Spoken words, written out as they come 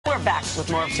We're back with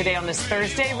more of Today on this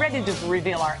Thursday, ready to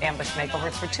reveal our ambush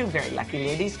makeovers for two very lucky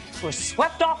ladies who were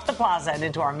swept off the plaza and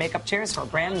into our makeup chairs for a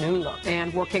brand new look.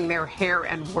 And working their hair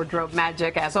and wardrobe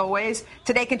magic, as always,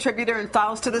 Today contributor and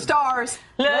Files to the Stars,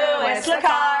 Louis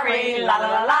Licari, la la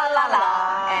la la la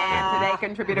la. And Today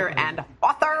contributor and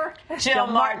author, Jill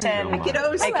Martin. Hey,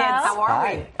 kiddos. Hey, kids. How are we?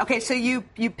 Hi. Okay, so you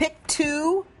picked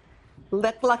two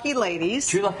lucky ladies.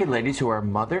 Two lucky ladies who are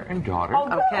mother and daughter.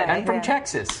 Okay. And from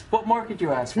Texas. What more could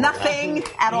you ask for? Nothing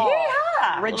at all.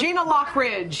 Yeah. Regina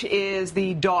Loughridge is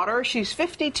the daughter. She's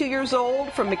 52 years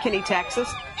old from McKinney, Texas.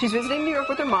 She's visiting New York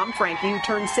with her mom, Frankie, who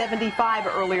turned 75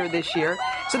 earlier this year.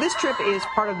 So this trip is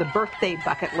part of the birthday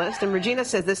bucket list. And Regina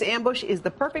says this ambush is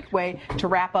the perfect way to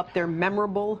wrap up their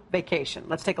memorable vacation.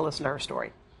 Let's take a listen to her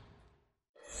story.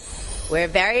 We're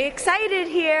very excited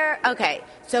here. Okay,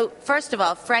 so first of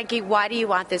all, Frankie, why do you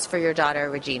want this for your daughter,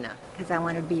 Regina? Because I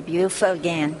want to be beautiful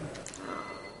again.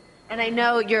 And I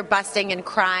know you're busting and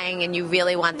crying, and you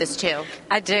really want this too.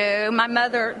 I do. My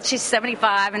mother, she's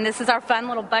 75, and this is our fun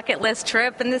little bucket list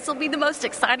trip, and this will be the most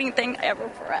exciting thing ever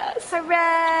for us.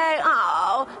 Hooray!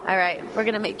 Oh, all right. We're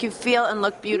gonna make you feel and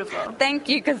look beautiful. Thank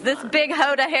you, because this big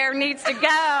Hoda hair needs to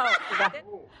go.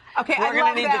 Okay, We're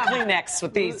going to need the Kleenex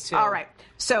with these two. All right.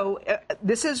 So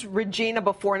this is Regina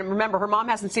before, and remember, her mom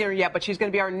hasn't seen her yet, but she's going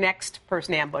to be our next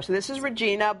person ambush. So this is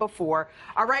Regina before.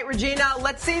 All right, Regina,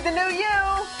 let's see the new you.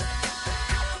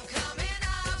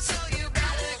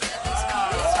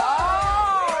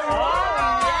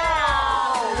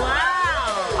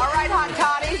 All right, hot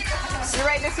toddy. You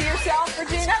ready to see yourself,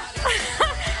 Regina?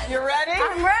 You ready?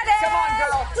 I'm ready. Come on,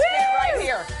 girl. Stand right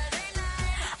here.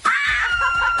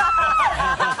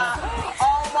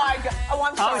 Oh, my God. Oh,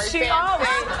 I'm sorry.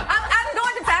 I'm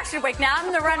going to Fashion Week now.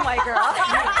 I'm the runway girl.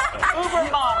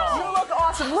 Uber model. You look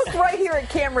awesome. Look right here at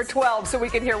camera 12 so we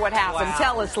can hear what happened. Wow.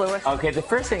 Tell us, Louis. Okay, the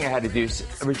first thing I had to do,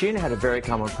 Regina had a very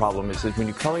common problem, is that when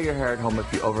you color your hair at home,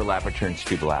 if you overlap, it turns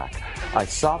too black. I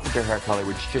softened her hair color,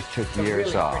 which just took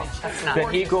years off. That's nice.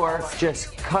 Then Igor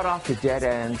just cut off the dead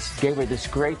ends, gave her this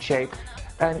great shape,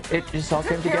 and it just all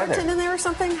came together. Keratin in there or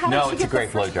something? How No, did she it's a get great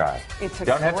the blow dry. It's a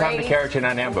Don't have time to great keratin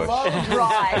on ambush. blow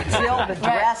dry. Jill, the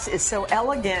dress is so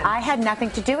elegant. I had nothing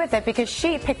to do with it because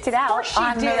she picked it out course she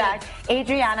on did.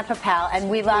 Adriana Papel, and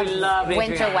we love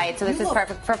winter Adriana. white, so this is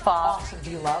perfect for fall. Awesome.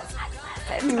 Do you love?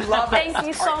 You love it. Thank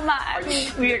you so much.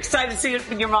 Are you excited to see it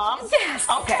with your mom? Yes.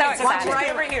 Okay. So So watch excited. right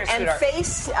over here, And sweetheart.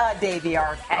 face Davy,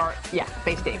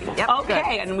 face Davy. Yep.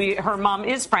 Okay, and her mom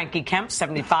is Frankie Kamp,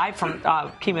 75, from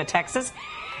Kemah, Texas.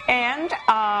 And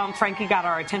Frankie got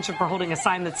our attention for holding a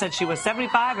sign that said she was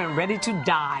 75 and ready to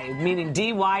die, meaning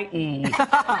D-Y-E,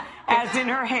 as in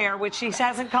her hair, which she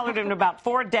hasn't colored in about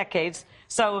 4 decades.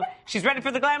 So she's ready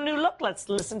for the glam new look. Let's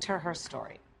listen to her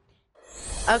story.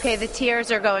 Okay, the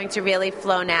tears are going to really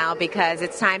flow now because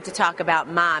it's time to talk about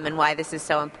Mom and why this is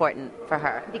so important for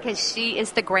her. Because she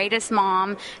is the greatest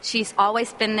mom. She's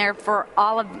always been there for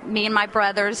all of me and my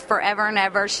brothers forever and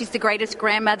ever. She's the greatest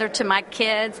grandmother to my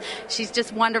kids. She's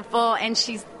just wonderful, and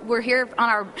we're here on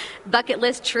our bucket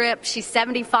list trip. She's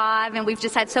 75, and we've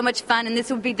just had so much fun, and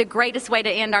this would be the greatest way to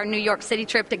end our New York City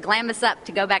trip, to glam us up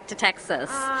to go back to Texas.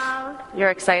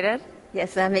 You're excited?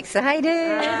 Yes, I'm excited.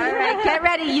 All right, get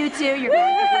ready, you two. You're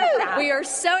going to give it a shot. We are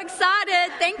so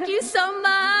excited. Thank you so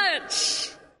much.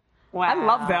 Wow. I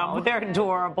love them. They're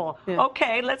adorable. Yeah.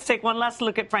 Okay, let's take one last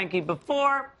look at Frankie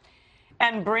before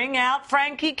and bring out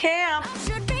Frankie Kamp.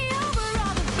 Okay.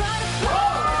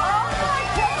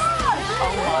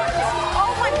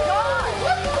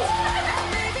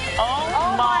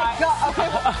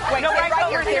 Wait, No,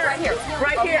 right here.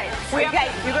 Right here.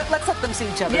 Let's let them see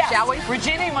each other, Yes. shall we?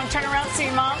 Regina, you want to turn around and see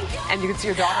Mom? And you can see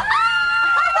your daughter.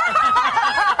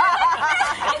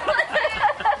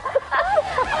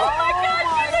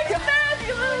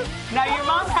 Now, your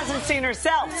mom hasn't seen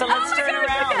herself, so let's turn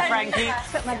around, Frankie.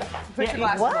 Put your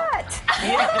glasses on. What?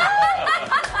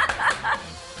 Yeah.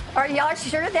 Are y'all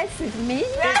sure this is me?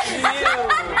 It's you.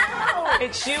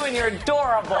 It's you, and you're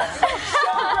adorable. Stand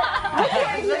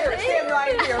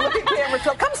right here. Look at camera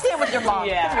 12. Come stand with your mom.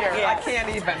 Yeah, Come here. yeah. I can't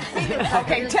even.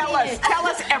 Okay, tell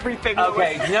us everything.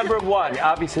 Okay, number one,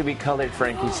 obviously we colored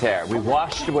Frankie's hair. We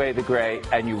washed away the gray,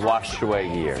 and you washed away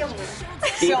years.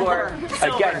 Igor,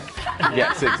 again,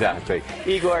 yes, exactly.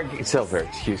 Silver,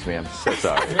 excuse me, I'm so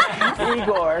sorry.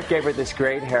 Igor gave her this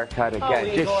great haircut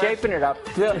again, just shaping it up,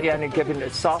 and giving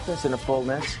it softness and a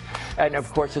fullness. And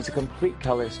of course, it's a complete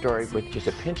color story with just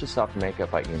a pinch of soft makeup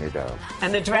by Unido.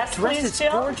 And the dress is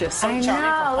Jill? gorgeous. So I charming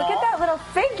know. for Look at fall. that little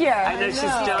figure. I know she's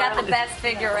Got the done. best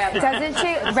figure ever. Doesn't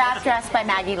she? Wrap dress by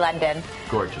Maggie London.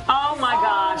 Gorgeous. Oh my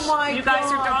gosh! my You guys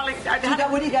God. are darling.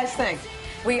 What do you guys think?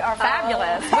 We are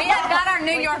fabulous. We have got our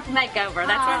New York makeover.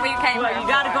 That's what we came Well, here you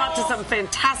got to for. go out to some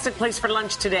fantastic place for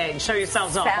lunch today and show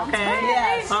yourselves off, Sounds okay? great.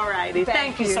 Yes. All righty.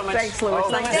 Thank you so much. Thanks, Louis. Oh,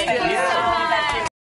 Nice to thank see you. you.